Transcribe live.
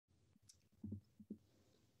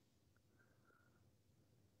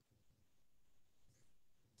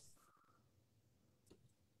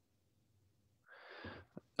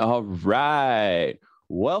All right.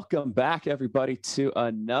 Welcome back, everybody, to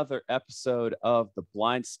another episode of The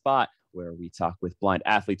Blind Spot, where we talk with blind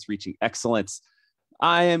athletes reaching excellence.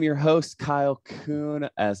 I am your host, Kyle Coon.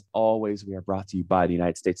 As always, we are brought to you by the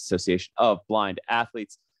United States Association of Blind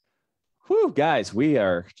Athletes. Whew, guys, we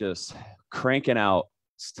are just cranking out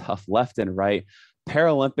stuff left and right.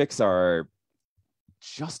 Paralympics are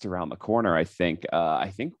just around the corner, I think. I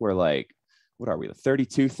think we're like, what are we,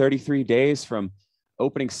 32, 33 days from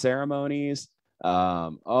opening ceremonies.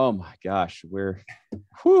 Oh my gosh, where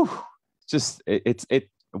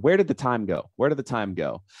did the time go? Where did the time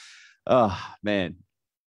go? Oh man.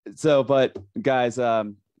 So, but guys,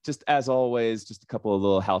 just as always, just a couple of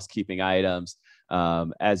little housekeeping items.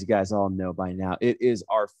 As you guys all know by now, it is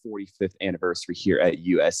our 45th anniversary here at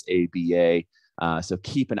USABA. So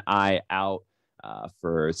keep an eye out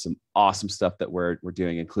for some awesome stuff that we're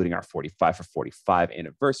doing, including our 45 for 45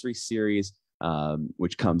 anniversary series,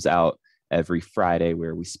 which comes out every Friday,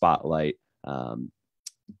 where we spotlight,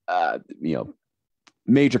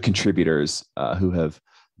 major contributors who have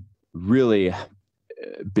really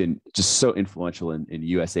been just so influential in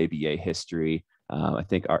USABA history. I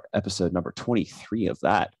think our episode number 23 of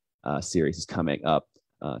that series is coming up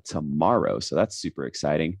tomorrow. So that's super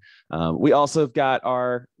exciting. We also have got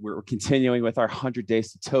we're continuing with our 100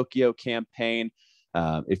 Days to Tokyo campaign.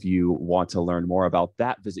 If you want to learn more about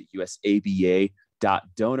that, visit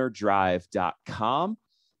usaba.donordrive.com.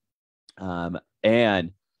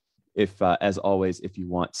 And if, as always, if you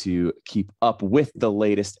want to keep up with the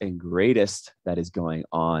latest and greatest that is going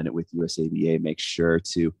on with USABA, make sure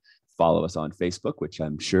to follow us on Facebook, which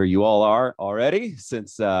I'm sure you all are already,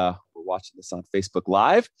 since we're watching this on Facebook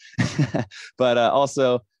Live. But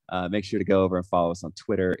also make sure to go over and follow us on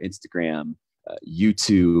Twitter, Instagram,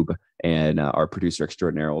 YouTube, and our producer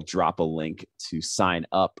extraordinaire will drop a link to sign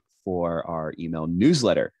up for our email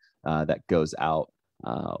newsletter that goes out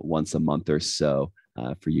once a month or so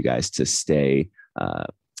for you guys to stay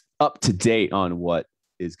up to date on what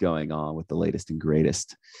is going on with the latest and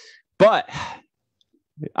greatest. But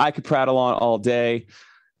I could prattle on all day.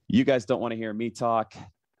 You guys don't want to hear me talk.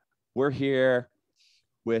 We're here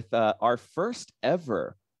with our first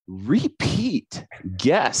ever repeat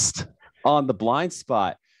guest on The Blind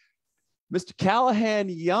Spot. Mr. Calahan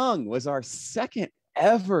Young was our second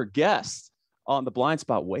ever guest on The Blind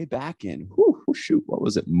Spot way back in, what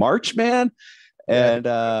was it, March, man? And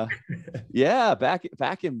yeah,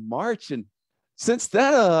 back in March. And since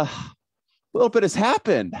then, a little bit has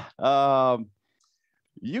happened. You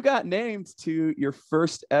got named to your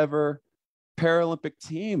first ever Paralympic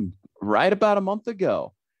team right about a month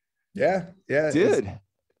ago. Yeah. Dude,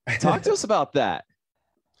 talk to us about that.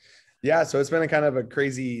 Yeah, so it's been a kind of a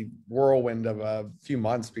crazy whirlwind of a few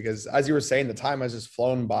months, because as you were saying, the time has just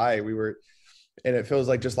flown by. And it feels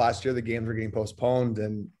like just last year the games were getting postponed,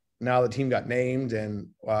 and now the team got named, and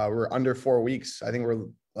we're under 4 weeks. I think we're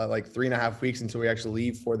like 3.5 weeks until we actually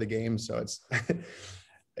leave for the game. So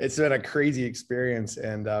it's been a crazy experience.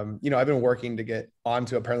 And, I've been working to get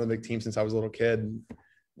onto a Paralympic team since I was a little kid.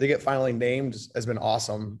 To get finally named has been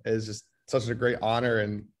awesome. It's just such a great honor,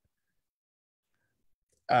 and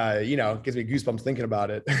gives me goosebumps thinking about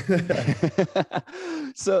it.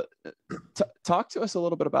 So talk to us a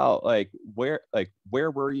little bit about where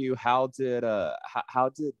were you? How did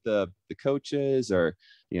the coaches, or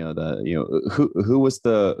who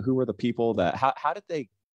were the people that, how did they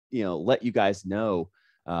let you guys know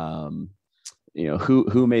who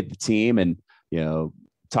made the team? And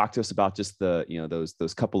talk to us about just the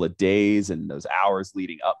those couple of days and those hours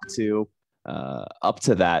leading up to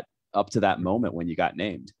that moment when you got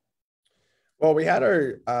named. Well, we had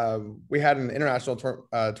an international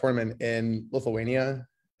tournament in Lithuania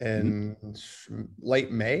in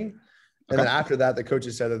late May. And then after that, the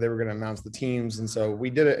coaches said that they were going to announce the teams. And so we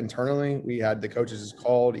did it internally. We had the coaches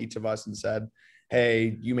called each of us and said,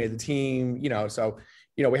 hey, you made the team, so,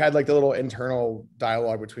 we had like the little internal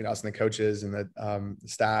dialogue between us and the coaches and the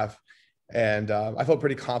staff. And I felt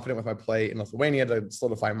pretty confident with my play in Lithuania to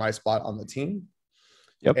solidify my spot on the team.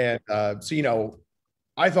 Yep. And so,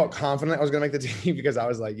 I felt confident I was going to make the team, because I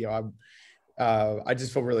was like, I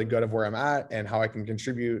just feel really good of where I'm at and how I can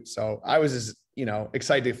contribute. So I was just,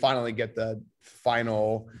 excited to finally get the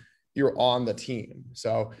final, you're on the team.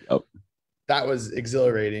 So that was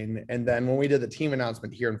exhilarating. And then when we did the team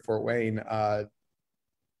announcement here in Fort Wayne,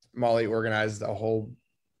 Molly organized a whole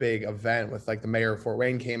big event with like the mayor of Fort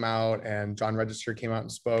Wayne came out, and John Register came out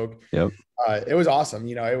and spoke. Yep. It was awesome.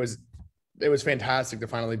 It was fantastic to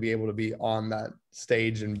finally be able to be on that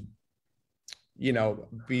stage and,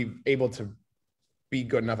 be able to be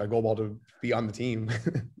good enough at goalball to be on the team.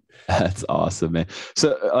 That's awesome, man.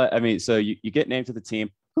 So, I mean, so you get named to the team.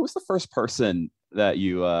 Who was the first person that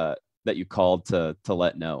you called to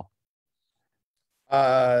let know?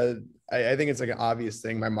 Uh, I think it's like an obvious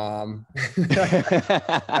thing. My mom.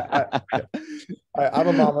 I, I'm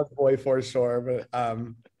a mama's boy for sure, but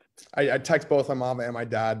I text both my mom and my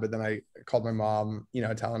dad, but then I called my mom,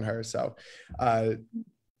 telling her. So uh,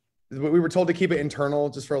 we were told to keep it internal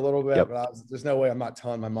just for a little bit, Yep. but there's no way I'm not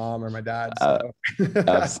telling my mom or my dad. Uh,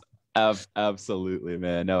 So abs- Absolutely,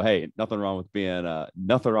 man. No, hey, nothing wrong with being a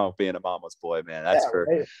mama's boy, man. yeah,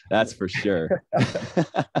 right. That's for sure.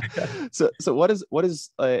 So what is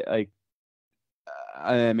like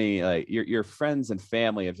I mean, like your friends and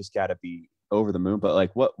family have just got to be over the moon, but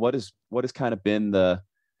like what has kind of been the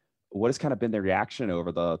reaction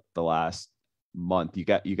over the last month? You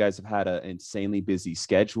guys have had an insanely busy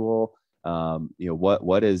schedule.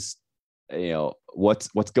 What is,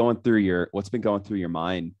 what's been going through your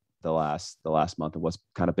mind the last month, and what's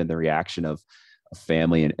kind of been the reaction of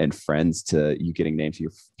family and friends to you getting named to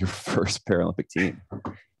your first Paralympic team?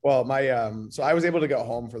 Well, so I was able to go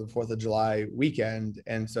home for the 4th of July weekend.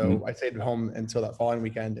 And so Mhm. I stayed home until that following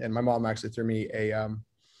weekend. And my mom actually threw me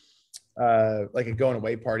like a going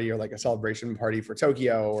away party or like a celebration party for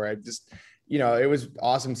Tokyo, where I just, it was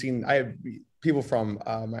awesome seeing, I have people from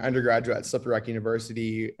my undergraduate at Slippery Rock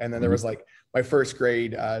University. And then there was Mhm. like my first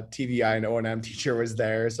grade TVI and O&M teacher was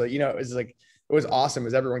there. So, it was like, it was awesome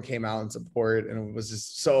as everyone came out in support, and it was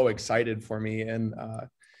just so excited for me. And,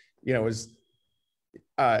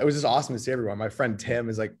 it was just awesome to see everyone. My friend Tim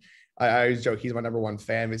is like, I always joke, he's my number one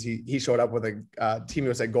fan because he showed up with a Team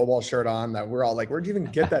USA Goalball shirt on that we're all like, where'd you even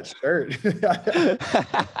get that shirt?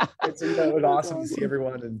 And so, it was awesome to see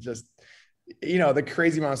everyone, and just, the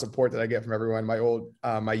crazy amount of support that I get from everyone. My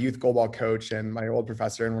youth Goalball coach and my old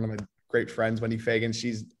professor and one of my great friends, Wendy Fagan,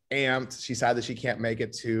 she's amped. She's sad that she can't make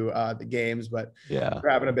it to the games, but Yeah, we're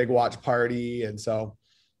having a big watch party. And so,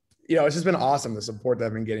 it's just been awesome, the support that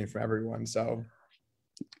I've been getting from everyone. So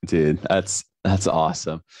dude, that's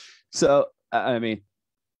awesome. So, I mean,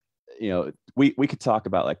 we could talk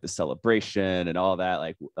about like the celebration and all that,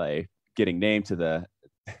 like getting named to the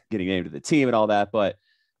team and all that, but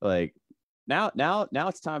like now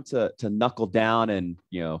it's time to knuckle down and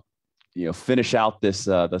finish out this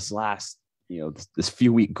last this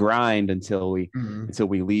few week grind until we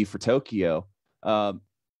leave for Tokyo. Um,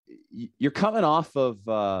 you're coming off of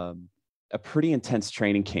a pretty intense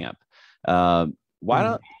training camp. Why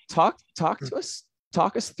don't talk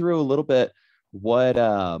us through a little bit what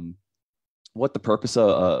what the purpose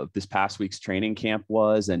of this past week's training camp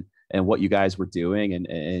was, and what you guys were doing,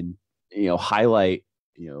 and highlight,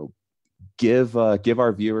 give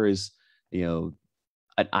our viewers an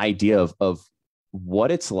idea of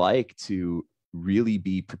what it's like to really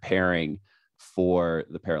be preparing for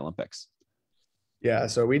the Paralympics. Yeah,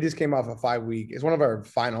 so we just came off a 5 week. It's one of our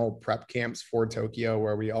final prep camps for Tokyo,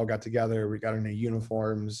 where we all got together. We got our new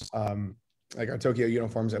uniforms, like our Tokyo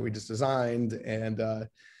uniforms that we just designed, and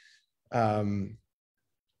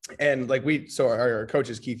like so our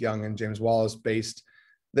coaches Keith Young and James Wallace based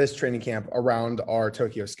this training camp around our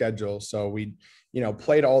Tokyo schedule. So we,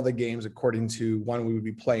 played all the games according to when we would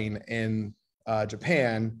be playing in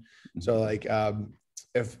Japan. So like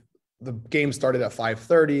if the game started at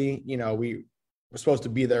 5:30, we were supposed to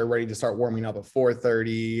be there ready to start warming up at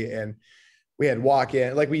 4:30, and we had walk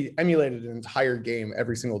in, like we emulated an entire game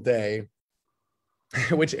every single day,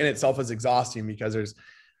 which in itself is exhausting because there's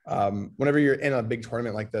whenever you're in a big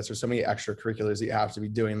tournament like this, there's so many extracurriculars that you have to be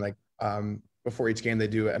doing. Like before each game, they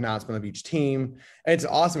do an announcement of each team, and it's an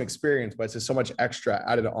awesome experience, but it's just so much extra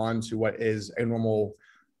added on to what is a normal.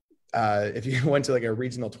 If you went to like a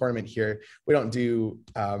regional tournament here, we don't do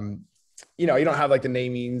you don't have like the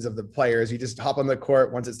namings of the players. You just hop on the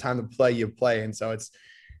court. Once it's time to play, you play. And so it's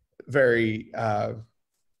very,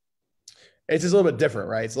 it's just a little bit different,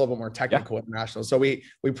 right? It's a little bit more technical, Yeah. international. So we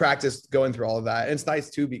practiced going through all of that. And it's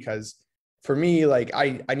nice too, because for me, like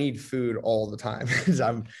I need food all the time because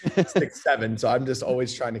I'm 6'7". So I'm just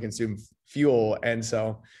always trying to consume fuel. And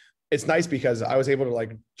so it's nice because I was able to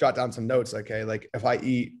like jot down some notes. Like, okay, like if I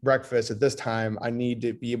eat breakfast at this time, I need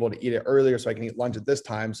to be able to eat it earlier so I can eat lunch at this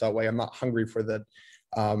time. So that way I'm not hungry for the,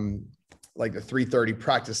 like the 3:30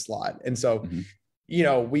 practice slot. And so, Mm-hmm.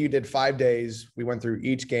 We did 5 days. We went through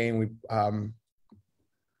each game. We,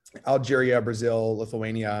 Algeria, Brazil,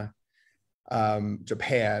 Lithuania,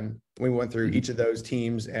 Japan. We went through Mm-hmm. each of those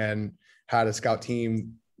teams and had a scout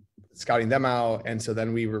team scouting them out. And so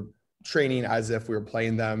then we were training as if we were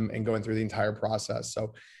playing them and going through the entire process.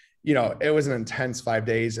 So, it was an intense 5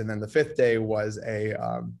 days. And then the 5th day was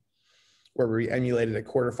where we emulated a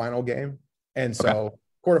quarterfinal game. And so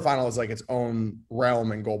quarterfinal is like its own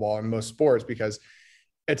realm in goalball in most sports because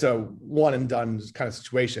it's a one and done kind of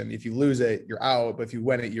situation. If you lose it, you're out. But if you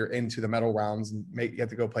win it, you're into the medal rounds and you have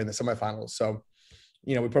to go play in the semifinals. So,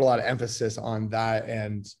 we put a lot of emphasis on that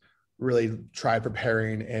and really try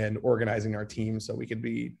preparing and organizing our team so we could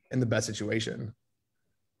be in the best situation.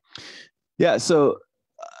 Yeah. So,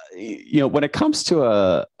 when it comes to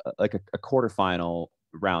a quarterfinal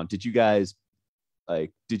round, did you guys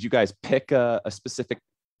pick a specific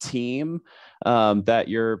team that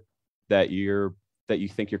you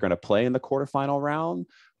think you're going to play in the quarterfinal round,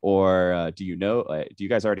 or do you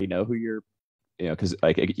guys already know who you're, because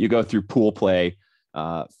like you go through pool play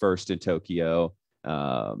first in Tokyo,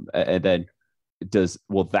 and then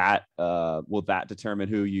will that determine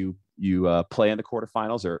who you play in the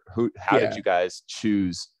quarterfinals, or how did you guys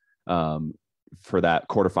choose for that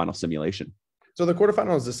quarterfinal simulation? So the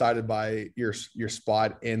quarterfinal is decided by your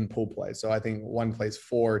spot in pool play. So I think 1 plays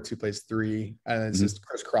 4, 2 plays 3, and it's just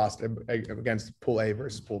crisscrossed against pool A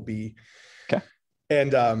versus pool B. Okay.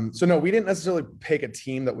 And so no, we didn't necessarily pick a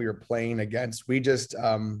team that we were playing against. We just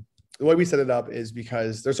the way we set it up is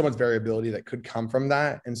because there's so much variability that could come from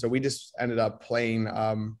that, and so we just ended up playing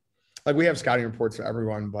like we have scouting reports for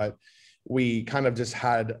everyone, but we kind of just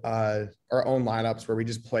had our own lineups where we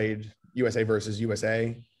just played USA versus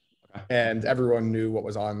USA. And everyone knew what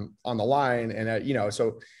was on the line. And,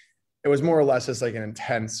 so it was more or less just like an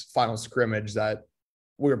intense final scrimmage that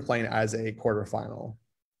we were playing as a quarterfinal.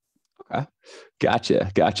 Okay. Gotcha.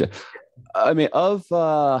 I mean,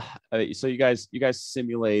 so you guys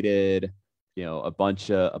simulated, a bunch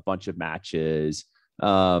of matches.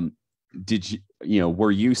 Did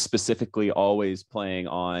were you specifically always playing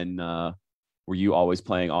on,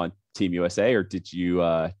 Team USA, or did you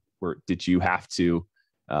have to,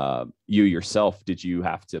 you yourself, did you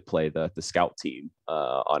have to play the scout team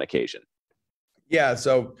on occasion? Yeah,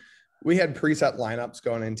 so we had preset lineups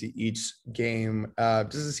going into each game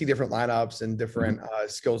just to see different lineups and different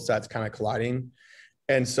skill sets kind of colliding.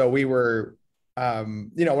 And so we were,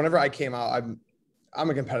 whenever I came out, I'm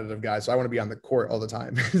a competitive guy, so I want to be on the court all the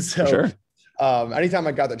time. So sure. Anytime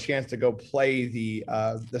I got the chance to go play the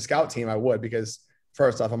scout team, I would, because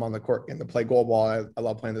first off, I'm on the court and to play goalball. I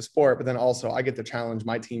love playing the sport, but then also I get to challenge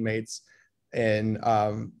my teammates and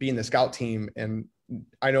being the scout team. And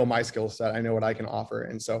I know my skill set, I know what I can offer.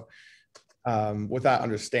 And so with that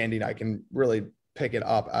understanding, I can really pick it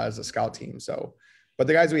up as a scout team. So, but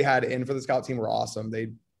the guys we had in for the scout team were awesome.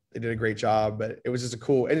 They did a great job, but it was just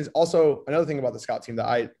and it's also another thing about the scout team that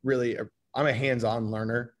I'm a hands-on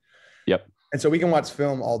learner. Yep. And so we can watch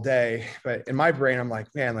film all day, but in my brain, I'm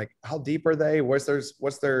like, man, like how deep are they? What's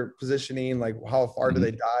their positioning? Like how far do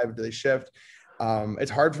they dive? Do they shift?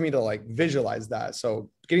 It's hard for me to like visualize that. So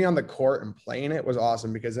getting on the court and playing it was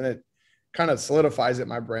awesome, because then it kind of solidifies it in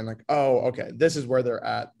my brain. Like, oh, okay, this is where they're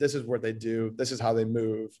at. This is what they do. This is how they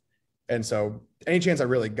move. And so any chance I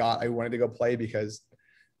really got, I wanted to go play, because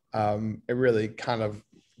it really kind of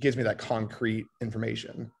gives me that concrete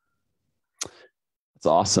information. That's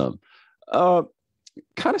awesome.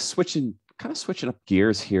 Kind of switching up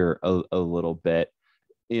gears here a little bit.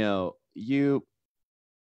 I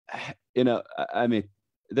mean,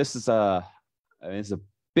 this is it's a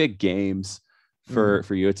big games for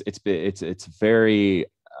you. It's very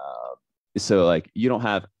so like you don't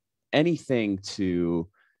have anything to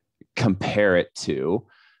compare it to,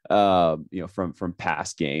 from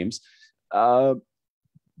past games. But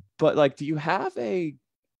like, do you have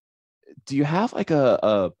like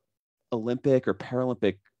a Olympic or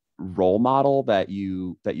Paralympic role model that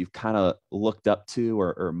you've kind of looked up to,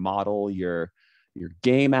 or model your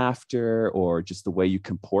game after, or just the way you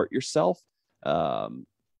comport yourself, going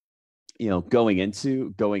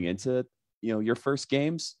into your first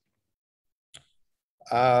games?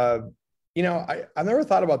 I've never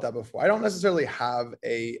thought about that before. I don't necessarily have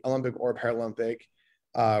a Olympic or Paralympic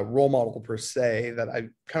role model per se that I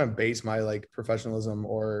kind of base my like professionalism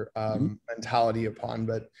or mentality upon.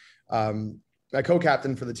 But my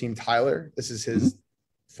co-captain for the team, Tyler, this is his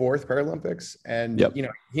fourth Paralympics, and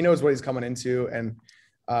he knows what he's coming into. And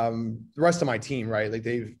the rest of my team, right? Like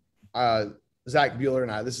Zach Bueller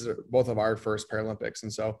and I, this is both of our first Paralympics,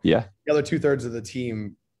 and so the other 2/3 of the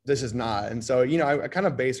team, this is not. And so I kind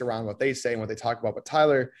of base around what they say and what they talk about. But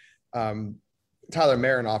Tyler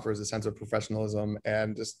Marin offers a sense of professionalism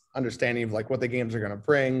and just understanding of like what the games are going to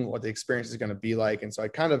bring, what the experience is going to be like. And so I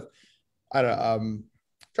kind of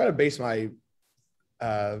try to base my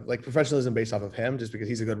like professionalism based off of him, just because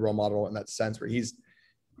he's a good role model in that sense, where he's,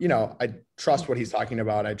 I trust what he's talking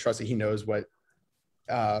about. I trust that he knows what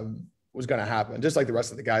was going to happen, just like the rest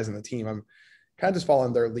of the guys on the team. I'm kind of just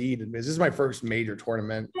following their lead. And this is my first major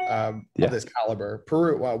tournament of this caliber.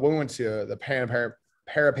 Peru, when we went to the Pan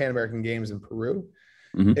American Games in Peru,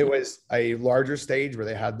 it was a larger stage where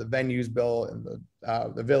they had the venues built and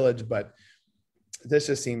the village, but this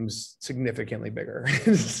just seems significantly bigger.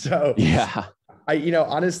 So yeah,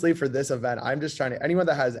 honestly, for this event, I'm just trying to, anyone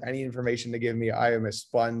that has any information to give me, I am a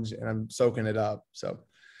sponge and I'm soaking it up. So.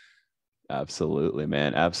 Absolutely,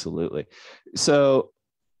 man. Absolutely. So,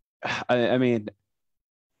 I mean,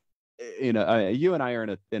 you and I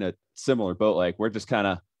are in a similar boat. Like we're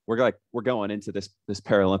going into this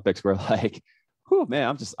Paralympics. We're like, oh man,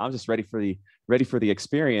 I'm just ready for the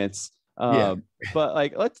experience. But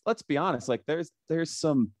like, let's be honest. Like there's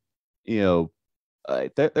some,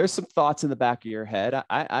 there's some thoughts in the back of your head.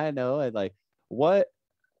 I know. Like what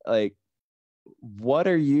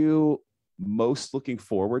are you most looking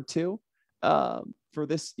forward to for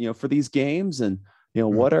this, for these games? And,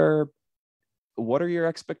 what are your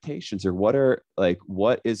expectations, or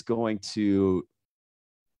what is going to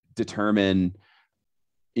determine,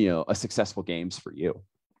 a successful games for you?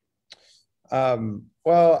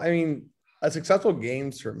 Well, I mean, a successful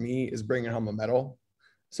games for me is bringing home a medal.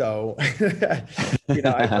 So, I feel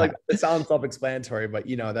like it sounds self-explanatory, but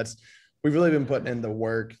we've really been putting in the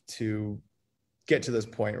work to get to this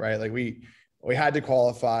point, right? Like we had to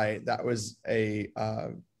qualify. That was a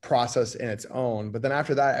process in its own. But then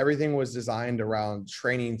after that, everything was designed around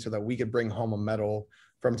training so that we could bring home a medal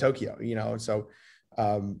from Tokyo, so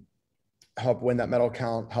help win that medal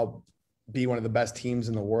count, help be one of the best teams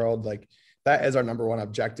in the world. Like that is our number one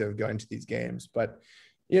objective going to these games. But,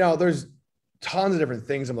 there's tons of different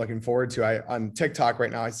things I'm looking forward to. On TikTok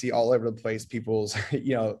right now, I see all over the place, people's,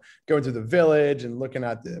 going through the village and looking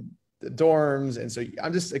at the dorms. And so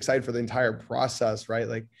I'm just excited for the entire process, right?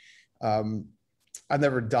 Like, I've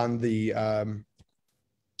never done the,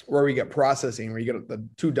 where we get processing, where you get the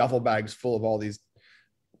 2 duffel bags full of all these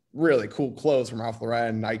really cool clothes from Ralph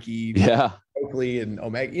Lauren, Nike, Oakley, and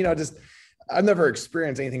Omega, I've never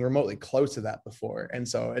experienced anything remotely close to that before. And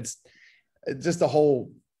so it's just the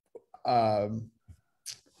whole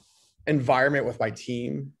environment with my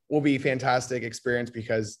team will be a fantastic experience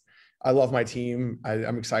because I love my team.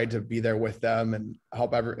 I'm excited to be there with them and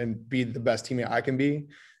help and be the best teammate I can be.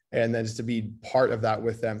 And then just to be part of that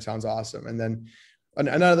with them sounds awesome. And then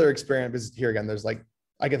another experience is here again, there's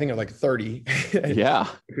I can think of 30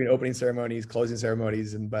 between opening ceremonies, closing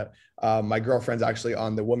ceremonies. But my girlfriend's actually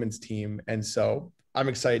on the women's team. And so I'm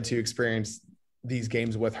excited to experience these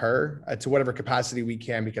games with her to whatever capacity we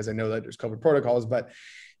can, because I know that there's COVID protocols, but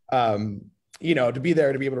to be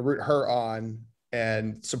there, to be able to root her on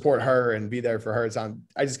and support her and be there for her.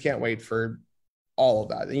 I just can't wait for all of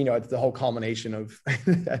that. It's the whole culmination of,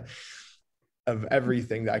 of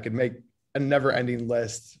everything that I could make a never ending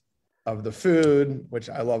list of the food, which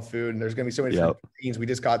I love food. And there's going to be so many different things. We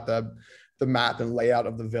just got the map and layout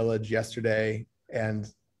of the village yesterday, and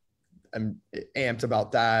I'm amped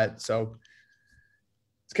about that. So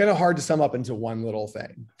it's kind of hard to sum up into one little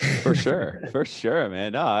thing. For sure,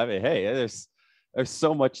 man. No, I mean, hey, there's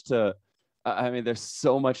so much to, there's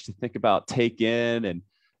so much to think about, take in, and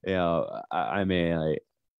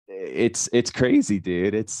it's crazy,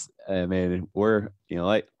 dude. We're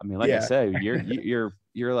I said,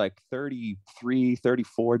 you're like 33,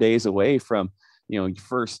 34 days away from your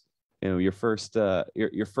first match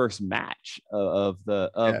of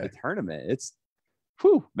the tournament. It's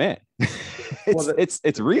man.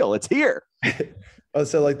 It's real. It's here.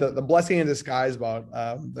 So the blessing in disguise about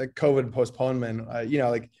the COVID postponement, you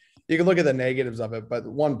can look at the negatives of it, but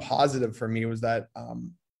one positive for me was that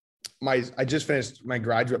I just finished my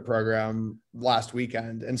graduate program last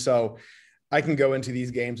weekend. And so I can go into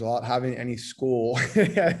these games without having any school and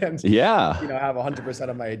have 100%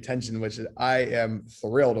 of my attention, which I am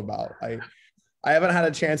thrilled about. I haven't had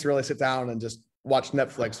a chance to really sit down and just watch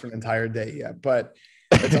Netflix for an entire day yet, but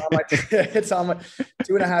it's on my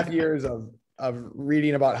 2.5 years of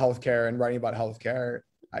reading about healthcare and writing about healthcare.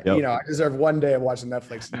 I deserve one day of watching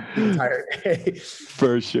Netflix the entire day.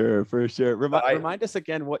 For sure. Remind us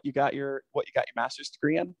again what you got your master's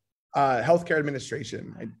degree in. Healthcare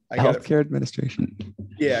administration. Healthcare administration.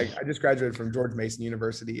 Yeah, I just graduated from George Mason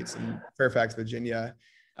University. It's in Fairfax, Virginia.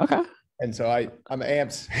 Okay. And so I'm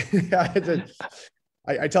amped.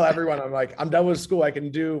 I tell everyone, I'm like, I'm done with school. I can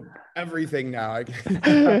do everything now. I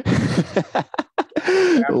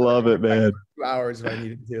can love it, man. 2 hours if I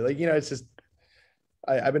needed to. It's just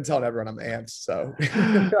I've been telling everyone I'm amped. So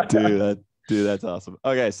dude, that's awesome.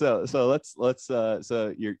 Okay, so let's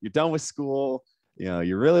so you're done with school.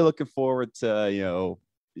 You're really looking forward to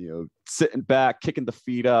sitting back, kicking the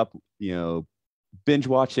feet up, binge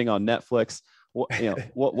watching on Netflix.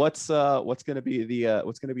 what's going to be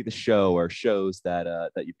the show or shows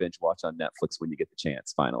that you binge watch on Netflix when you get the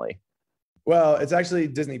chance finally? Well, it's actually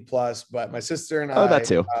Disney Plus, but my sister and Oh, that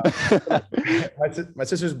too. My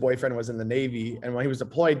sister's boyfriend was in the Navy, and when he was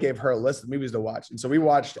deployed, gave her a list of movies to watch. And so we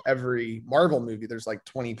watched every Marvel movie. There's like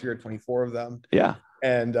 23 or 24 of them. Yeah.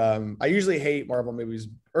 And I usually hate Marvel movies,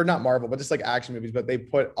 or not Marvel, but just like action movies, but they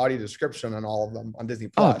put audio description on all of them on Disney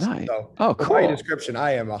Plus. Oh, nice. So cool. Audio description,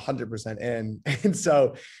 I am 100% in. And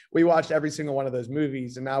so we watched every single one of those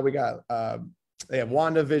movies. And now we got, they have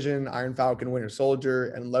WandaVision, Iron Falcon, Winter Soldier,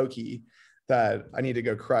 and Loki that I need to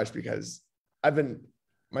go crush, because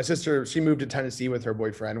my sister, she moved to Tennessee with her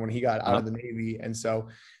boyfriend when he got out of the Navy. And so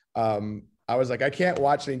I was like, I can't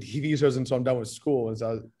watch any TV shows until I'm done with school. And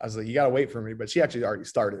so I was like, you got to wait for me. But she actually already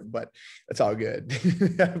started, but it's all good.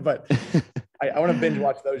 But I want to binge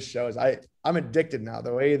watch those shows. I'm addicted now.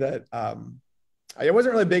 The way that I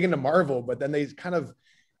wasn't really big into Marvel, but then the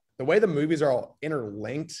way the movies are all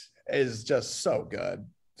interlinked is just so good.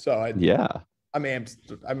 So I'm amped.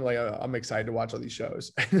 I'm excited to watch all these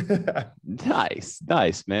shows. Nice,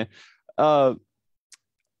 man.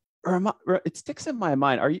 It sticks in my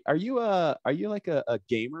mind. Are you like a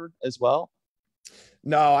gamer as well?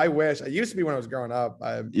 No, I wish. I used to be when I was growing up.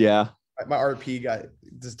 My RP got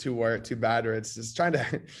just too bad, or it's just trying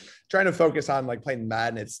to focus on like playing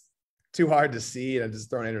Madden. It's too hard to see, and I'm just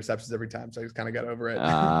throwing interceptions every time. So I just kind of got over it.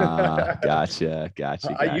 Gotcha.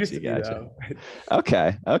 I used to be, though.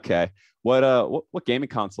 Okay. What gaming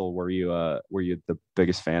console were you the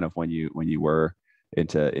biggest fan of when you were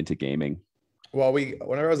into gaming? Well,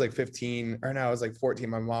 whenever I was like 15, or no, I was like 14,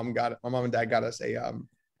 my mom and dad got us a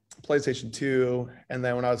PlayStation 2. And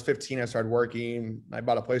then when I was 15, I started working. I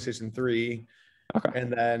bought a PlayStation 3. Okay.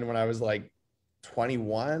 And then when I was like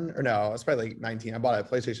 21, or no, I was probably like 19, I bought a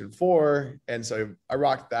PlayStation 4. And so I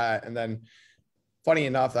rocked that. And then funny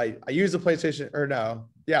enough, I used the PlayStation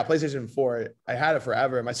 4. I had it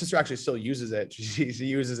forever. My sister actually still uses it. She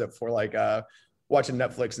uses it for like watching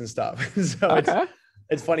Netflix and stuff. So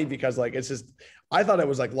it's funny because like, it's just, I thought it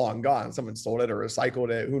was like long gone. Someone sold it or recycled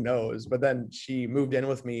it, who knows? But then she moved in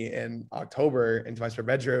with me in October into my spare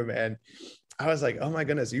bedroom. And I was like, oh my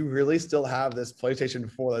goodness, you really still have this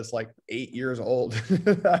PlayStation 4 that's like 8 years old. It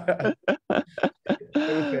was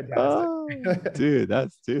fantastic. Oh, dude,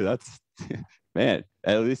 that's man,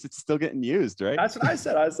 at least it's still getting used, right? That's what I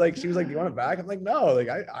said. I was like, she was like, do you want it back? I'm like, no, like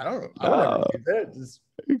I don't ever use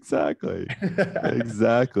it. Exactly.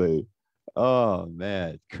 Oh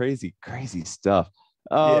man, crazy stuff.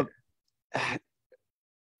 So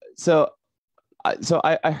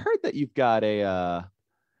I heard that you've got a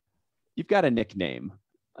nickname,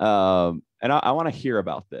 and I want to hear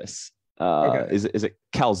about this. Okay. Is it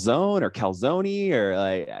Calzone or Calzone, or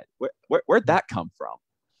like where'd that come from?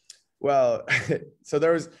 Well, so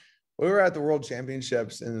we were at the World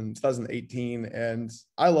Championships in 2018, and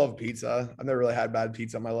I love pizza. I've never really had bad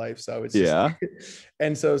pizza in my life. So it's just,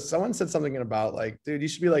 and so someone said something about like, dude, you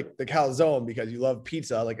should be like the calzone because you love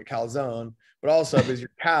pizza, like a calzone, but also because you're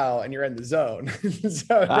cal and you're in the zone.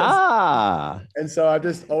 And so I've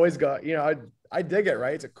just always got, I dig it,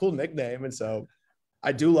 right? It's a cool nickname. And so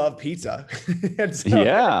I do love pizza. And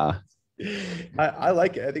so I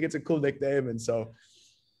like it. I think it's a cool nickname. And so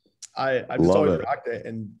I've just always rocked it.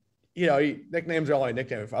 And nicknames are only a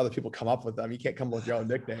nickname if other people come up with them. You can't come up with your own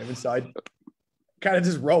nickname. And so I kind of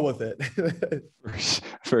just roll with it.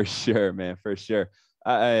 For sure, man. For sure.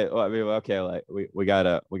 Okay. Like we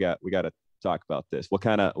gotta talk about this. What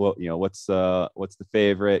kind of, what's the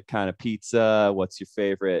favorite kind of pizza? What's your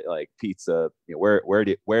favorite like pizza?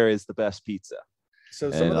 Where is the best pizza? So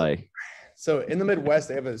in the Midwest,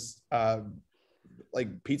 they have this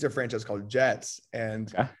like pizza franchise called Jets, and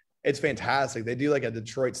it's fantastic. They do like a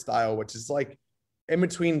Detroit style, which is like in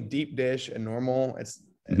between deep dish and normal. It's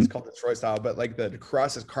called Detroit style, but like the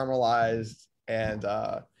crust is caramelized, and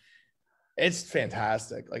it's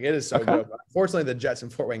fantastic. Like it is so good. But unfortunately, the Jets in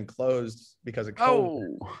Fort Wayne closed because of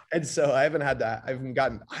COVID. And so I haven't had that. I don't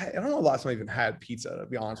know the last time I even had pizza, to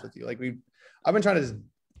be honest with you. Like I've been trying to,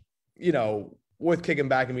 with kicking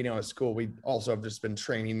back and being out of school, we also have just been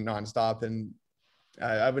training nonstop, and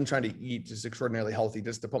I've been trying to eat just extraordinarily healthy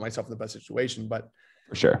just to put myself in the best situation. But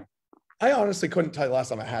for sure, I honestly couldn't tell you the last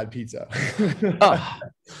time I had pizza.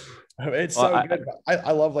 It's so good.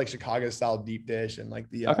 I love like Chicago style deep dish, and like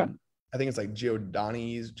the I think it's like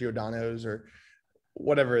Giordano's or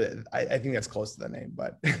whatever. I think that's close to the name,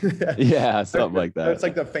 but yeah, something like that. It's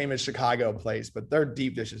like the famous Chicago place, but their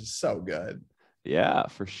deep dish is so good. Yeah,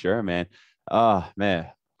 for sure, man. Oh man,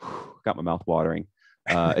 got my mouth watering.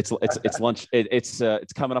 It's lunch.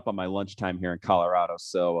 It's coming up on my lunchtime here in Colorado.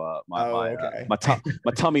 So Okay.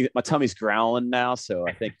 my tummy's growling now. So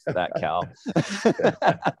I thank you for that, Cal.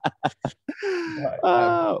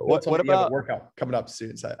 What You have a about workout coming up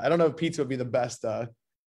soon? So I don't know if pizza would be the best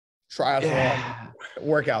triathlon yeah.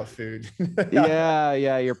 workout food.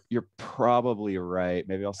 Yeah, you're probably right.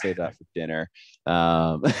 Maybe I'll save that for dinner.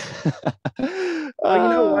 Well, you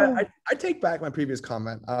know what? I take back my previous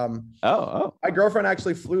comment. Oh. My girlfriend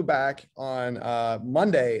actually flew back on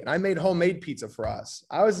Monday, and I made homemade pizza for us.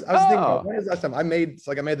 I was thinking about when was the last time I made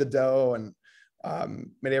the dough and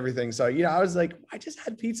made everything. So I was like, I just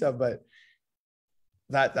had pizza, but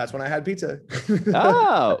that's when I had pizza.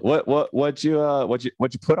 What'd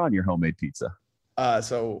you put on your homemade pizza?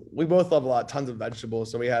 So we both love tons of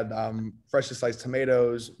vegetables. So we had freshly sliced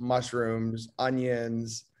tomatoes, mushrooms,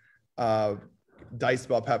 onions, diced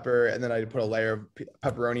bell pepper, and then I put a layer of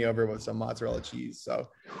pepperoni over with some mozzarella cheese. So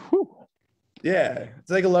yeah,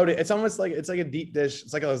 it's like a loaded, it's almost like it's like a deep dish.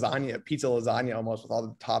 It's like a lasagna, pizza lasagna almost with all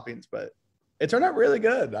the toppings, but it turned out really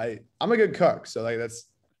good. I'm a good cook. So like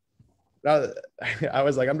I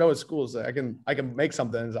was like, I'm done with school, so I can make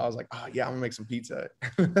something. So I was like, oh yeah, I'm gonna make some pizza.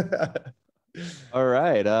 All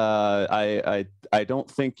right. I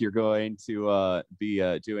don't think you're going to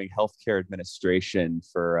be doing healthcare administration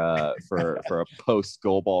for a post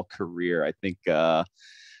Goalball career. I think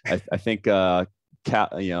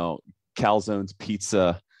Calzone's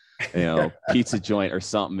pizza, pizza joint or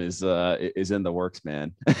something is in the works,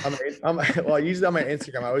 man. Well, usually on my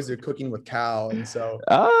Instagram, I always do cooking with Cal, and so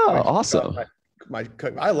awesome. My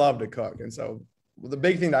cook, I love to cook, and so the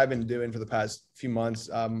big thing that I've been doing for the past few months,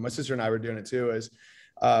 my sister and I were doing it too, is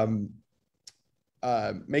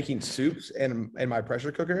making soups in my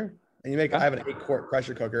pressure cooker. And I have an 8-quart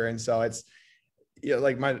pressure cooker, and so it's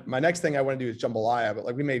like my next thing I want to do is jambalaya. But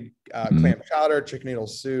like we made clam chowder, chicken noodle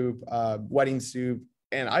soup, wedding soup,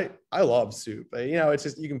 and I love soup. But, it's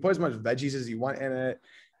just you can put as much veggies as you want in it.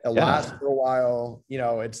 It lasts for a while.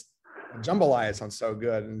 It's jambalaya sounds so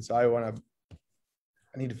good, and so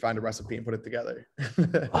I need to find a recipe and put it together.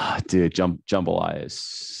 Dude, jambalaya is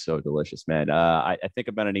so delicious, man. I think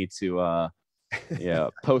I'm gonna need to,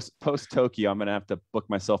 post Tokyo. I'm gonna have to book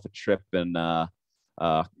myself a trip and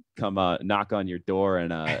come knock on your door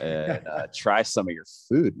and try some of your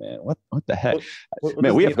food, man. What the heck,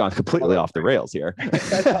 man? We have gone completely off the rails here.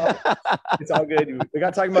 It's all good. We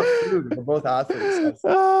got talking about food. We're both athletes.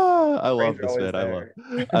 I love this, man.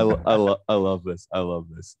 I love this. I love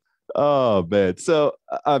this. Oh man. So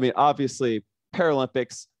I mean, obviously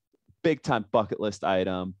Paralympics, big time bucket list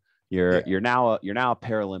item. You're now a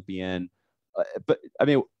Paralympian. But I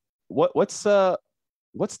mean, what's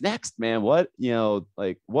next, man? What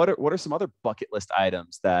are some other bucket list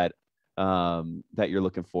items that you're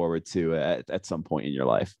looking forward to at some point in your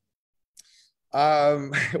life?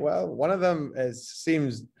 Well, one of them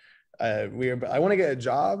seems weird, but I want to get a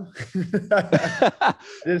job.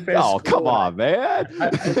 Come on, man.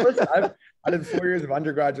 I did 4 years of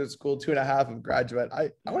undergraduate school, 2.5 of graduate. I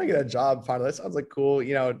want to get a job finally. That sounds like cool.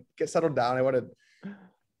 Get settled down. I want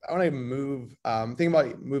to move. Thinking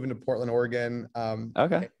about moving to Portland, Oregon. In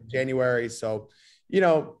January. So,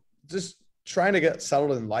 just trying to get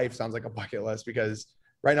settled in life sounds like a bucket list, because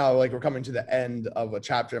right now, like, we're coming to the end of a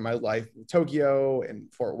chapter in my life, Tokyo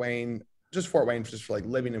and Fort Wayne. Just Fort Wayne, just for like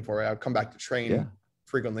living in Fort Wayne. I'll come back to train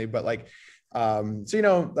frequently, but like,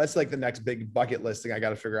 so that's like the next big bucket list thing I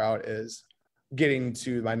got to figure out is getting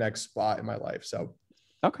to my next spot in my life. So,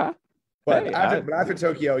 but after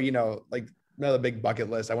Tokyo, like another big bucket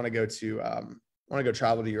list, I want to go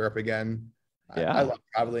travel to Europe again. I love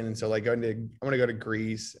traveling, and so like I want to go to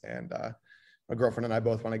Greece, and my girlfriend and I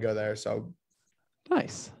both want to go there. So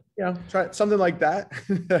nice. Try something like that.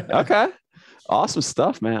 Okay. Awesome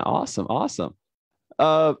stuff, man. Awesome.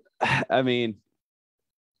 I mean,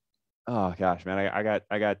 oh gosh, man,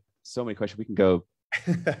 I got so many questions. We can go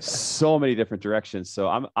so many different directions. So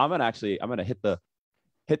I'm gonna hit the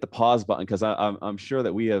pause button, because I'm sure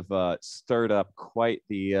that we have stirred up quite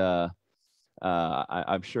the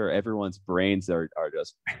I'm sure everyone's brains are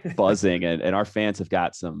just buzzing, and our fans have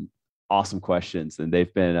got some awesome questions, and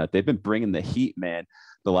they've been bringing the heat, man,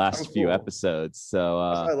 the last few episodes. So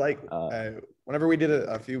I like whenever we did it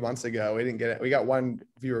a few months ago, we didn't get it. We got one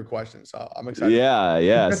viewer question, so I'm excited.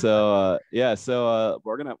 Yeah. So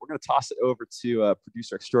we're gonna toss it over to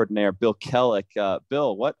producer extraordinaire Bill Kellick.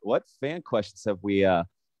 Bill, what fan questions have we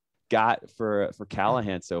got for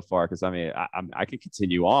Calahan so far? Because I mean, I can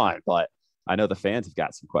continue on, but I know the fans have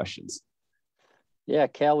got some questions. Yeah,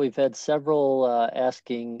 Cal, we've had several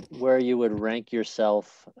asking where you would rank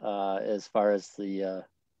yourself as far as the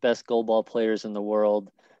best goalball players in the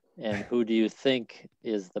world, and who do you think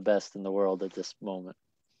is the best in the world at this moment?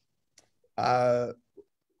 The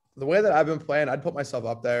way that I've been playing, I'd put myself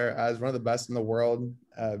up there as one of the best in the world.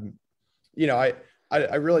 I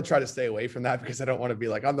really try to stay away from that because I don't want to be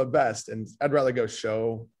like, I'm the best. And I'd rather go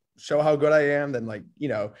show how good I am than like,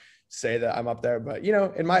 say that I'm up there. But,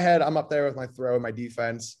 in my head, I'm up there with my throw and my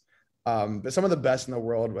defense. But some of the best in the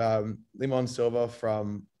world, Limon Silva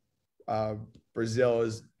from Brazil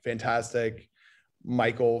is fantastic.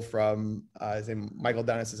 Michael from his name, Michael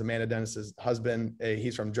Dennis is Amanda Dennis's husband.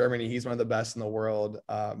 He's from Germany. He's one of the best in the world.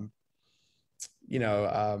 There's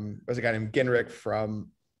a guy named Genrich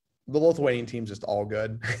from the Lithuanian team's just all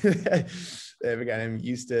good. They have a guy named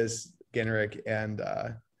Eustace, Genrich, and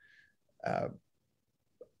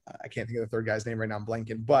I can't think of the third guy's name right now. I'm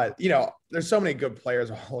blanking, but there's so many good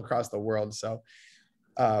players all across the world. So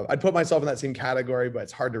I'd put myself in that same category, but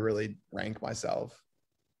it's hard to really rank myself.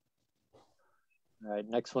 All right,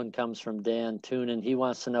 next one comes from Dan Toonen. He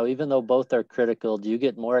wants to know, even though both are critical, do you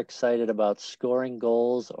get more excited about scoring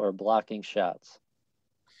goals or blocking shots?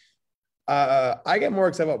 I get more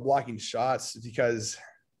excited about blocking shots because,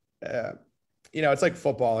 it's like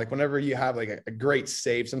football. Like whenever you have like a great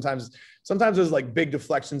save, sometimes there's like big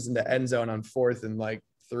deflections in the end zone on 4th and like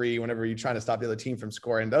 3, whenever you're trying to stop the other team from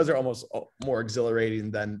scoring. Those are almost more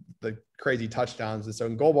exhilarating than the crazy touchdowns. And so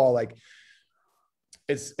in goalball, like,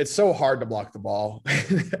 it's so hard to block the ball.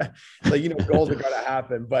 Like, goals are going to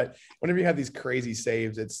happen, but whenever you have these crazy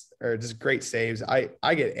saves, or just great saves, I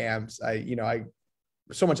get amped.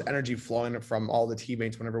 So much energy flowing from all the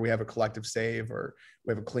teammates whenever we have a collective save or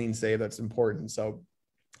we have a clean save that's important. So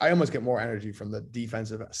I almost get more energy from the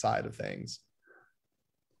defensive side of things.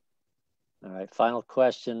 All right, final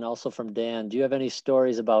question, also from Dan. Do you have any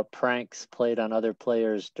stories about pranks played on other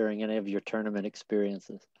players during any of your tournament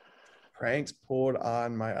experiences? Pranks pulled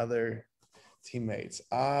on my other teammates.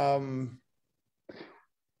 Or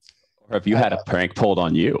have you had a prank pulled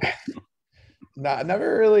on you?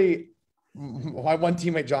 Never really. My one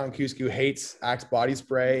teammate, John Kusku, hates Axe body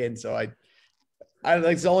spray. And so I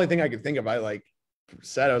like, it's the only thing I could think of. I was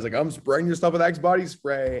like, I'm spraying your stuff with Axe body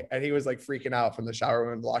spray. And he was like freaking out from the shower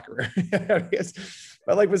room and locker room.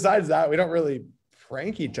 But like, besides that, we don't really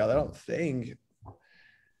prank each other, I don't think.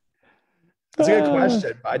 That's a good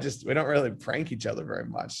question. We don't really prank each other very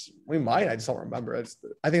much. We might, I just don't remember.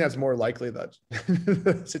 I think that's more likely that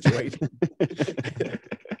the situation.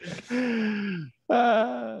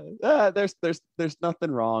 There's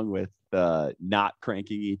nothing wrong with not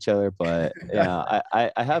pranking each other, but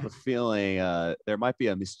I have a feeling there might be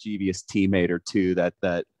a mischievous teammate or two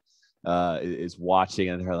that is watching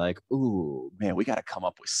and they're like, "Ooh, man, we got to come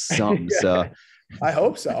up with something." Yeah. So I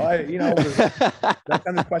hope so. Next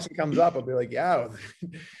time the question comes up, I'll be like, "Yeah,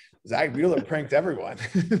 Zach Bueller pranked everyone."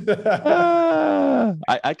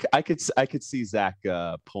 I could see Zach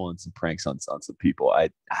pulling some pranks on some people. I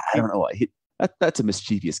don't know. That's a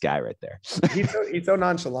mischievous guy right there. He's so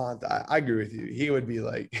nonchalant. I agree with you. He would be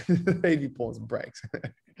like, he'd be pulling some pranks.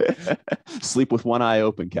 Sleep with one eye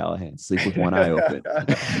open, Calahan. Sleep with one eye open.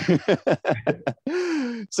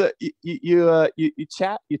 So you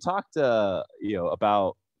talked about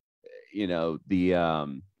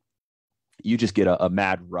the you just get a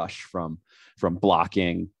mad rush from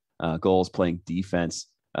blocking goals, playing defense,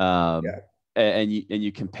 and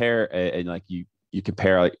you compare and like you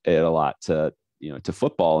compare it a lot to to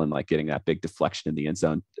football and like getting that big deflection in the end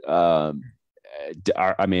zone.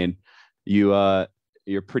 I mean, you're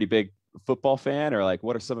a pretty big football fan, or like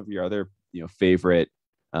what are some of your other favorite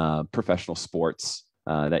professional sports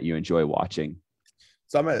that you enjoy watching?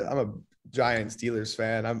 So I'm a giant Steelers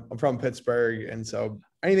fan. I'm from Pittsburgh, and so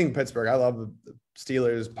anything Pittsburgh, I love the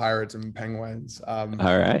Steelers, Pirates, and Penguins. All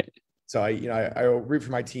right. So I root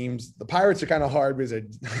for my teams. The Pirates are kind of hard because they're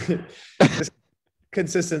just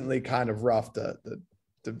consistently kind of rough to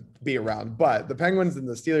be around. But the Penguins and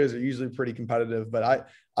the Steelers are usually pretty competitive. But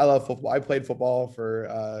I love football. I played football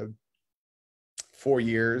for 4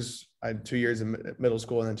 years. I had 2 years in middle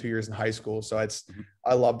school and then 2 years in high school. So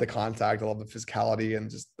I love the contact. I love the physicality and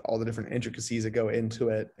just all the different intricacies that go into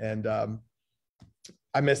it. And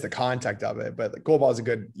I miss the contact of it, but the goalball is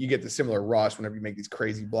you get the similar rush whenever you make these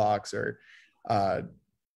crazy blocks or,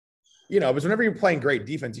 because whenever you're playing great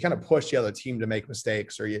defense, you kind of push the other team to make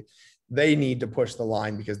mistakes or they need to push the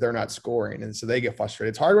line because they're not scoring. And so they get frustrated.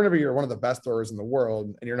 It's hard whenever you're one of the best throwers in the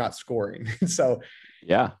world and you're not scoring. So,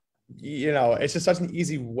 yeah, it's just such an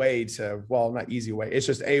easy way not easy way. It's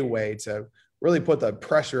just a way to really put the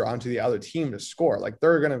pressure onto the other team to score. Like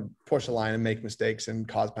they're going to push the line and make mistakes and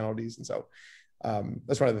cause penalties. And so,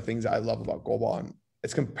 that's one of the things I love about goalball. And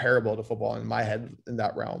it's comparable to football in my head in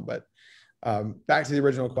that realm. But back to the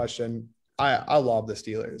original question, I love the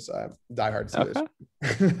Steelers. Diehard Steelers.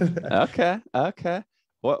 Okay.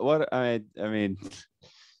 What I mean,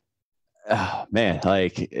 oh man,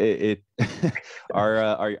 like it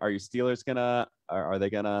are your Steelers gonna are they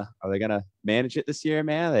gonna manage it this year,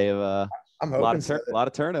 man? They have I'm a lot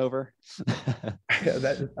of turnover.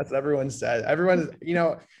 That's what everyone said. Everyone,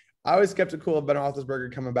 I was skeptical of Ben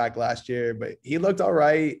Roethlisberger coming back last year, but he looked all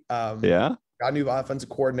right. Yeah. Got a new offensive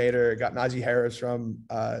coordinator, got Najee Harris from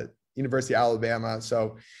University of Alabama.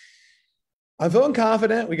 So I'm feeling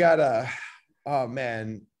confident. We got oh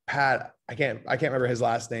man, Pat, I can't remember his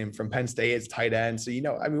last name, from Penn State. It's tight end. So,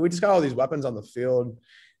 we just got all these weapons on the field.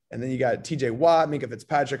 And then you got TJ Watt, Minka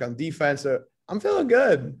Fitzpatrick on defense. So I'm feeling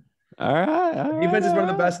good. All right. Defense is one of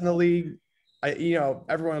the best in the league.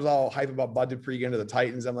 Everyone was all hype about Bud Dupree getting to the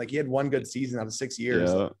Titans. I'm like, he had one good season out of 6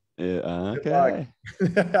 years. Yeah. Okay.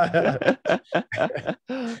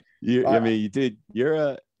 You did.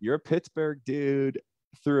 You're a Pittsburgh dude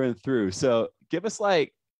through and through. So give us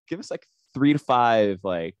like 3 to 5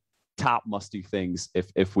 like top must-do things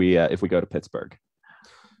if we go to Pittsburgh.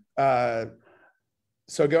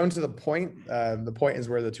 So going to the point is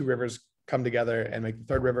where the two rivers come together and make the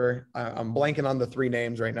third river. I'm blanking on the 3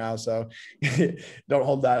 names right now, so don't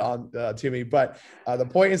hold that on to me. But the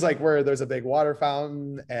point is like where there's a big water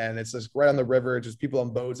fountain and it's just right on the river, just people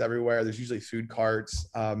on boats everywhere. There's usually food carts.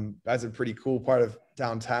 That's a pretty cool part of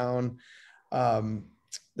downtown.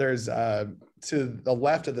 There's to the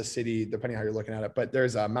left of the city, depending how you're looking at it, but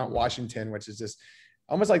there's Mount Washington, which is just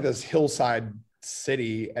almost like this hillside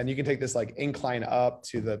city, and you can take this like incline up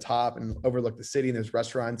to the top and overlook the city, and there's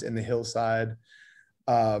restaurants in the hillside.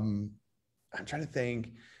 I'm trying to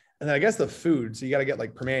think. And then I guess the food, so you got to get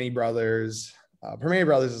like Permane Brothers. Permane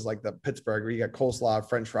Brothers is like the Pittsburgh where you got coleslaw,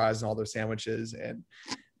 french fries, and all their sandwiches, and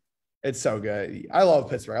it's so good. I love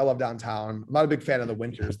Pittsburgh. I love downtown. I'm not a big fan of the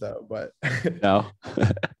winters though, but no.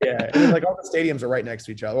 Yeah. And then, like all the stadiums are right next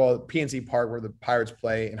to each other. Well, PNC Park where the Pirates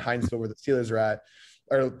play and Hinesville where the Steelers are at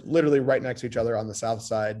are literally right next to each other on the south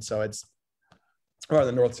side. So or on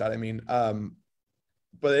the north side, I mean.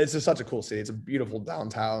 But it's just such a cool city. It's a beautiful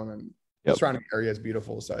downtown, and the surrounding area is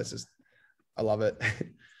beautiful. So I love it.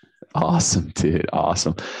 Awesome, dude.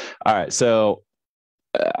 Awesome. All right. So,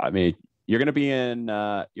 you're going to be in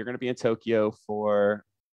Tokyo for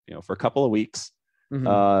a couple of weeks.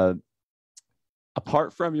 Mm-hmm.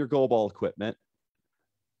 Apart from your goalball equipment,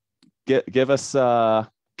 give us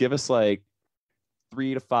like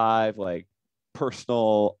 3 to 5 like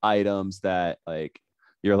personal items that like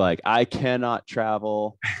you're like, I cannot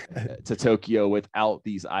travel to Tokyo without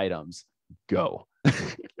these items. Go.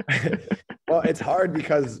 Well, it's hard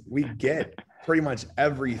because we get pretty much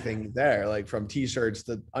everything there, like from t-shirts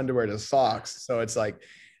to underwear to socks. So it's like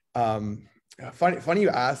funny you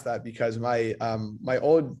asked that, because my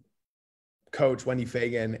old coach Wendy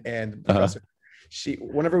Fagan and professor,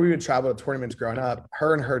 whenever we would travel to tournaments growing up,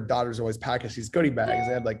 her and her daughters always pack us these goodie bags.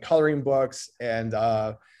 They had like coloring books and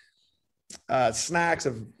snacks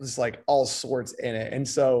of just like all sorts in it. And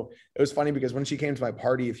so it was funny because when she came to my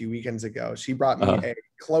party a few weekends ago, she brought me a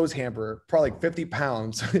clothes hamper, probably like 50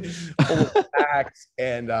 pounds full of snacks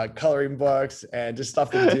and coloring books and just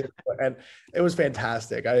stuff to do. And it was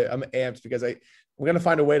fantastic. I'm amped because we're going to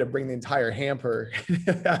find a way to bring the entire hamper.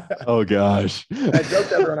 Oh gosh. I joked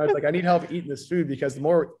to everyone, I was like, I need help eating this food because the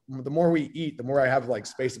more we eat, the more I have like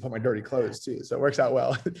space to put my dirty clothes too. So it works out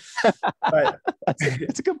well. But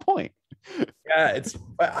it's a good point. Yeah, it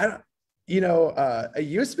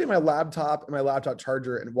used to be my laptop and my laptop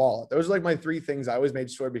charger and wallet. Those are like my 3 things I always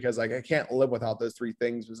made sure, because like I can't live without those 3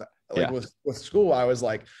 things. Was like with school, I was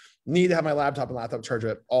like, need to have my laptop and laptop charger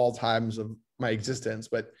at all times of my existence.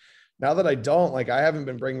 But now that I don't, like, I haven't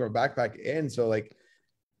been bringing my backpack in. So like,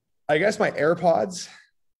 I guess my AirPods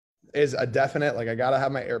is a definite, like I got to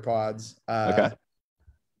have my AirPods,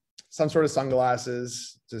 some sort of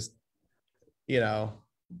sunglasses, just, oh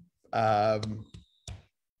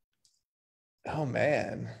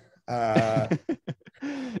man.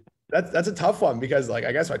 That's a tough one because like,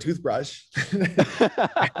 I guess my toothbrush,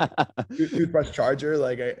 toothbrush charger,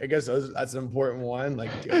 like I guess that's an important one, like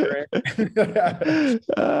deodorant.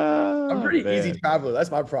 I'm pretty easy traveler. That's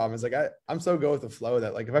my problem. Is like, I'm so go with the flow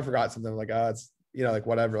that like, if I forgot something, I'm like, oh, it's, like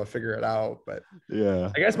whatever, I'll figure it out. But yeah,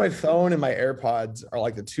 I guess my phone and my AirPods are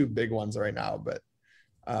like the 2 big ones right now. But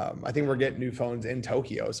I think we're getting new phones in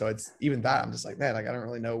Tokyo. So it's even that I'm just like, man, like, I don't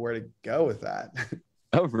really know where to go with that.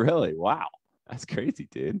 Oh, really? Wow. That's crazy,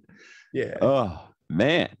 dude. Yeah. Oh,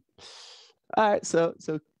 man. All right. So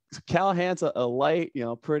Calahan's a light,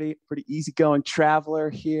 pretty easygoing traveler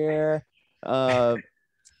here.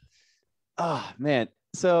 man.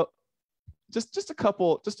 So just a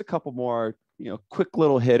couple more, quick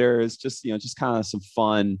little hitters, just kind of some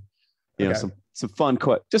fun, Okay. some fun,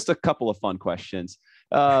 just a couple of fun questions.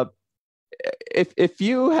 If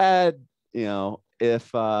you had,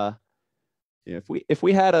 if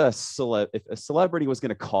we had if a celebrity was going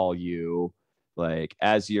to call you, like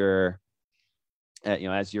as you're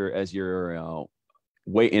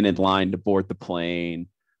waiting in line to board the plane,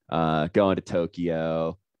 going to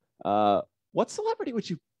Tokyo, what celebrity would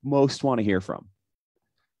you most want to hear from?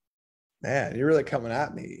 Man, you're really coming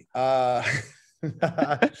at me. Oh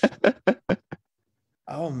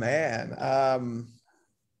man.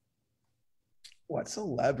 What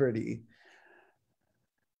celebrity?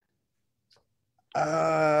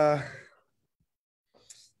 I'm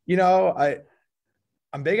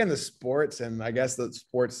big into sports, and I guess that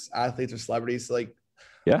sports athletes or celebrities, like,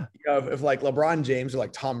 Yeah. If like LeBron James or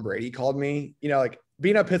like Tom Brady called me, like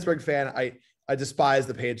being a Pittsburgh fan, I despise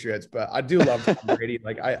the Patriots, but I do love Tom Brady.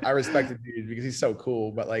 Like I respect the dude because he's so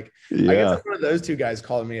cool. But like, I guess if one of those two guys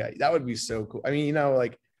called me, that would be so cool. I mean,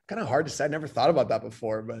 like kind of hard to say. I never thought about that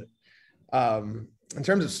before, but in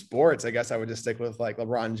terms of sports, I guess I would just stick with like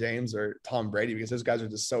LeBron James or Tom Brady because those guys are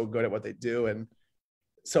just so good at what they do and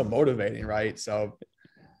so motivating, right? So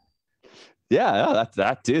yeah,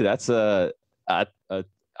 that's dude. That's I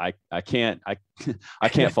can't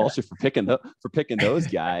fault you for picking those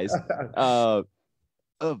guys. I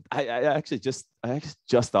actually just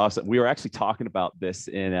thought we were actually talking about this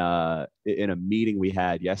in a meeting we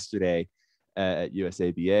had yesterday at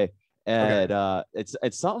USABA, and it's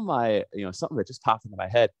something something that just popped into my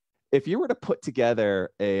head. If you were to put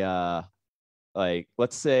together a like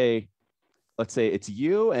let's say it's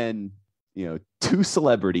you and two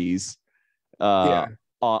celebrities on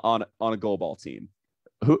a goalball team,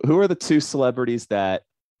 who are the two celebrities that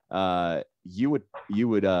you would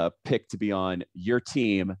pick to be on your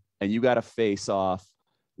team, and you got to face off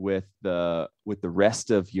with the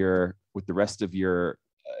rest of your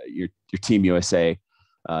Team USA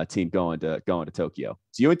team going to Tokyo?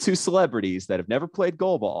 So you and two celebrities that have never played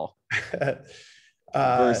goalball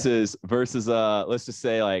versus let's just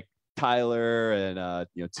say like Tyler and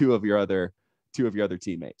two of your other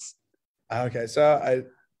teammates. Okay, so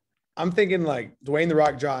I'm thinking like Dwayne "The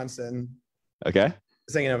Rock" Johnson. Okay.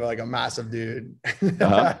 Thinking of like a massive dude.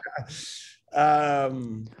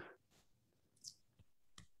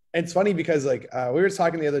 It's funny because like we were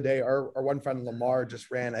talking the other day, our one friend Lamar just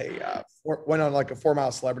went on like a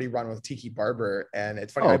 4-mile celebrity run with Tiki Barber, and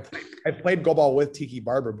it's funny. I played goalball with Tiki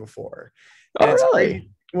Barber before. And it's really?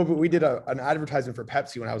 Crazy. Well, we did an advertisement for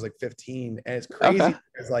Pepsi when I was like 15, and it's crazy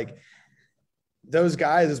because like those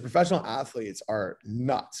guys as professional athletes are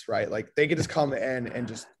nuts, right? Like they could just come in and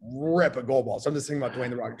just rip a goal ball. So I'm just thinking about Dwayne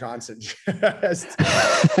 "The Rock" Johnson just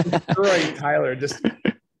destroying Tyler, just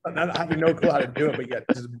not having no clue how to do it, but yet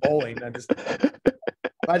just bowling. And just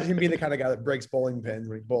imagine him being the kind of guy that breaks bowling pins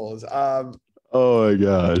when he bowls. Oh my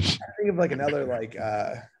gosh. I think of like another like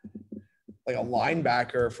a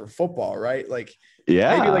linebacker for football, right? Like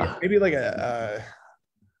maybe like a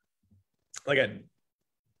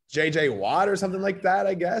JJ Watt or something like that,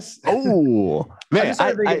 I guess. Oh man, I'm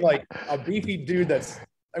starting thinking like a beefy dude those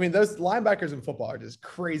linebackers in football are just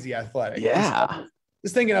crazy athletic. Yeah.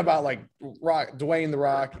 Just thinking about like Dwayne "The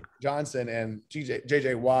Rock" Johnson and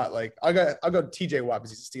JJ Watt. Like I'll go TJ Watt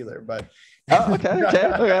because he's a Steeler, but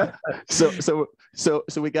okay. So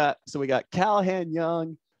we got Calahan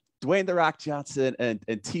Young, Dwayne "The Rock" Johnson, and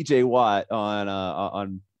TJ Watt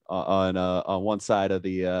on one side of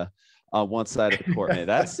the court. Man,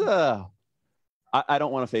 that's I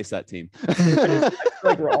don't want to face that team. I feel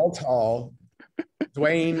like we're all tall.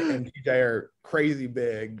 Dwayne and TJ are crazy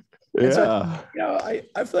big. And so, I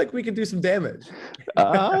feel like we could do some damage.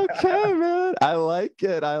 Okay, man. I like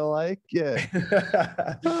it. All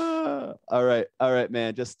right,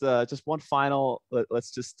 man. Just one final.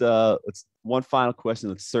 Let's one final question.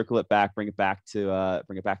 Let's circle it back. Bring it back to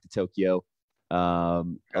Tokyo. A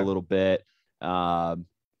little bit.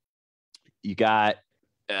 You got,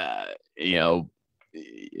 this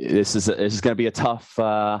is going to be a tough.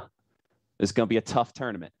 This is going to be a tough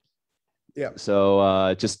tournament. Yeah.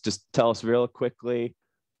 So just tell us real quickly.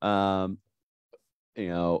 We all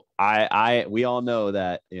know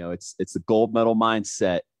that it's the gold medal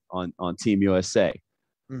mindset on Team USA.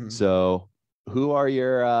 Mm-hmm. So who are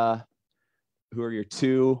the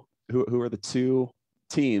two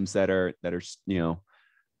teams that are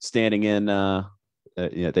standing in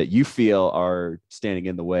that you feel are standing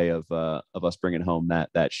in the way of us bringing home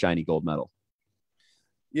that shiny gold medal?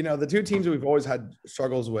 The two teams that we've always had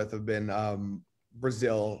struggles with have been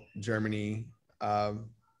Brazil, Germany.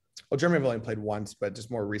 well, Germany have only played once, but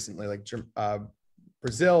just more recently, like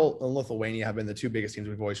Brazil and Lithuania have been the two biggest teams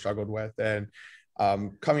we've always struggled with. And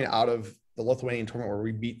coming out of the Lithuanian tournament where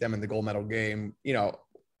we beat them in the gold medal game, you know,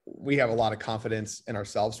 we have a lot of confidence in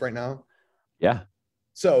ourselves right now. Yeah.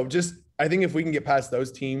 So just, I think if we can get past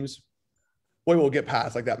those teams, boy, we'll get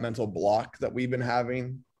past like that mental block that we've been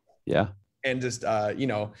having. Yeah. And just, you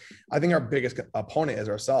know, I think our biggest opponent is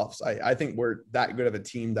ourselves. I think we're that good of a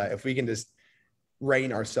team that if we can just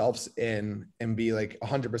rein ourselves in and be like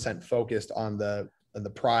 100% focused on the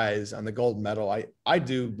prize, on the gold medal, I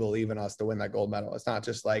do believe in us to win that gold medal. It's not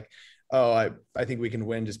just like, oh, I think we can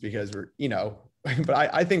win just because we're, you know, but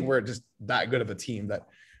I think we're just that good of a team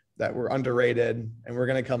that we're underrated, and we're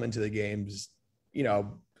going to come into the games, you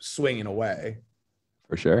know, swinging away.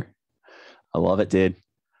 For sure. I love it, dude.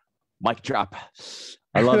 Mic drop.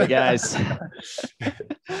 I love it, guys.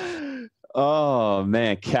 Oh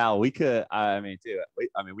man, Cal, we could,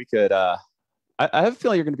 we could, I have a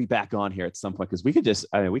feeling you're going to be back on here at some point, because we could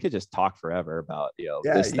just talk forever about, you know,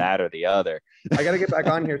 that, or the other. I got to get back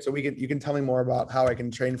on here so you can tell me more about how I can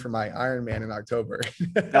train for my Ironman in October.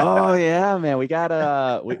 Oh yeah, man. We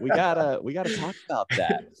gotta talk about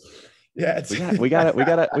that. Yeah, we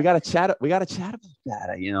gotta chat about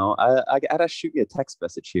that. You know, I gotta shoot you a text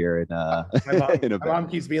message here. And my mom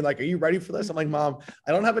keeps being like, "Are you ready for this?" I'm like, "Mom,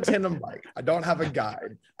 I don't have a tandem bike. I don't have a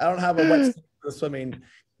guide. I don't have a wetsuit for swimming."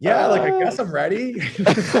 Yeah, like I guess I'm ready.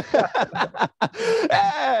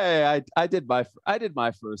 Hey, I did my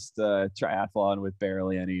first triathlon with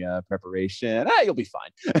barely any preparation. You'll be fine.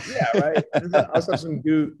 Yeah, right. I also have some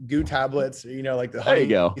goo tablets. You know, like the there you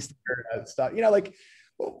go stuff. You know, like.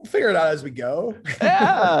 We'll figure it out as we go.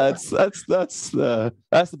 Yeah, that's the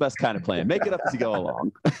best kind of plan. Make it up as you go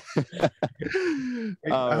along.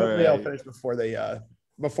 Hopefully I'll finish before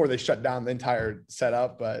they shut down the entire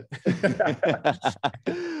setup. But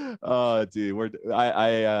oh, dude,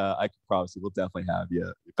 I can promise you, we'll definitely have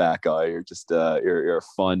you back on. You're just you're a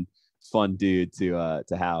fun dude to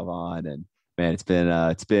have on, and man, it's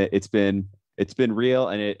been real,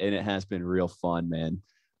 and it has been real fun, man.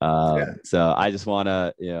 So I just want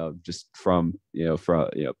to,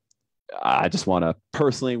 I just want to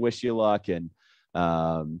personally wish you luck. And,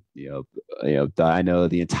 I know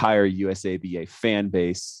the entire USABA fan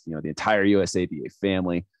base, the entire USABA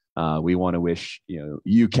family, we want to wish, you,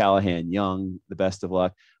 Calahan Young, the best of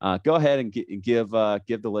luck. Go ahead and give the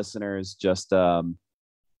listeners just, give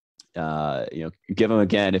them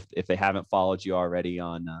again, if they haven't followed you already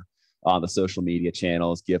on the social media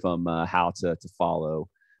channels, give them how to follow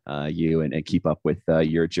you and keep up with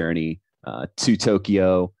your journey to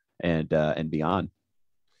Tokyo and beyond.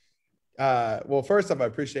 Well, first off, I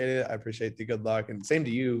appreciate it. I appreciate the good luck, and same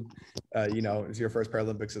to you. It's your first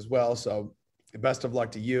Paralympics as well. So best of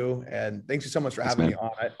luck to you. And thanks so much for having me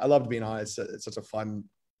on. I loved being on. It's such a fun,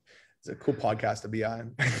 it's a cool podcast to be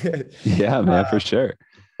on. Yeah, man, for sure.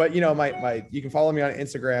 But you can follow me on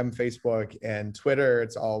Instagram, Facebook, and Twitter.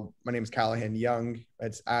 My name is Calahan Young.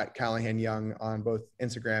 It's at Calahan Young on both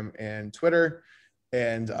Instagram and Twitter.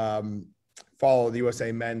 And follow the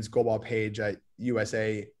USA Men's Goalball page at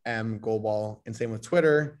USAM Goalball, and same with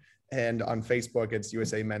Twitter. And on Facebook, it's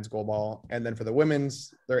USA Men's Goalball. And then for the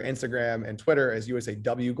women's, their Instagram and Twitter is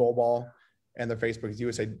USAW Goalball, and their Facebook is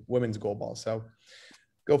USA Women's Goalball. So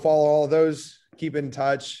go follow all of those. Keep in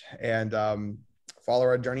touch, and follow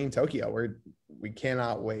our journey in Tokyo. We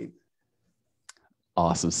cannot wait.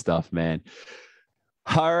 Awesome stuff, man.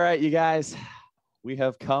 All right, you guys, we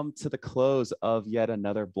have come to the close of yet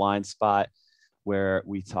another Blind Spot, where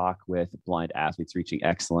we talk with blind athletes reaching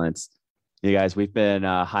excellence. You guys, we've been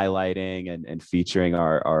highlighting and featuring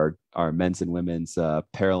our men's and women's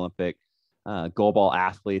Paralympic goalball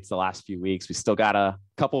athletes the last few weeks. We still got a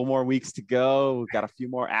couple more weeks to go. We've got a few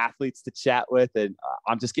more athletes to chat with, and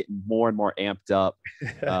I'm just getting more and more amped up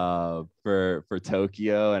for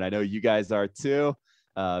Tokyo, and I know you guys are too.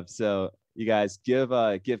 So you guys give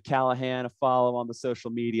Calahan a follow on the social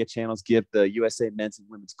media channels. Give the USA men's and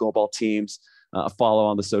women's goalball teams a follow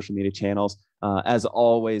on the social media channels. As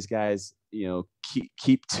always, guys,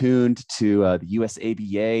 keep tuned to the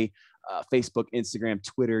USABA Facebook, Instagram,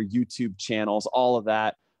 Twitter, YouTube channels, all of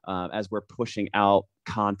that, as we're pushing out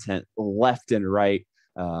content left and right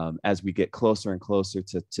as we get closer and closer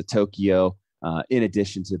to Tokyo, in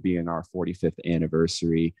addition to being our 45th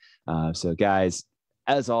anniversary. So guys,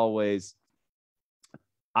 as always,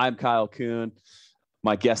 I'm Kyle Coon.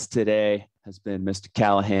 My guest today has been Mr.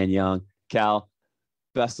 Calahan Young. Cal,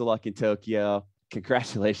 best of luck in Tokyo.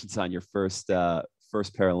 Congratulations on your first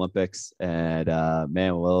Paralympics, and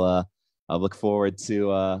man, we'll look forward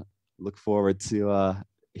to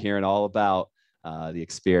hearing all about the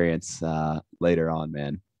experience later on,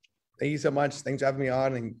 man. Thank you so much. Thanks for having me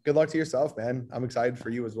on, and good luck to yourself, man. I'm excited for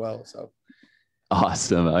you as well. So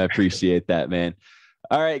awesome. I appreciate that, man.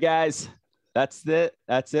 All right, guys. That's it.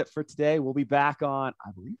 That's it for today. We'll be back on,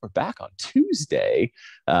 I believe we're back on Tuesday,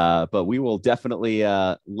 but we will definitely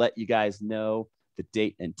let you guys know the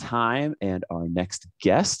date and time and our next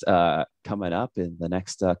guest coming up in the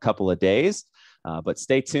next couple of days. But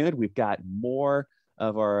stay tuned. We've got more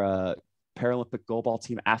of our Paralympic goalball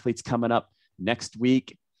team athletes coming up next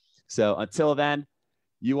week. So until then,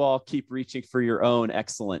 you all keep reaching for your own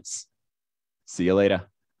excellence. See you later.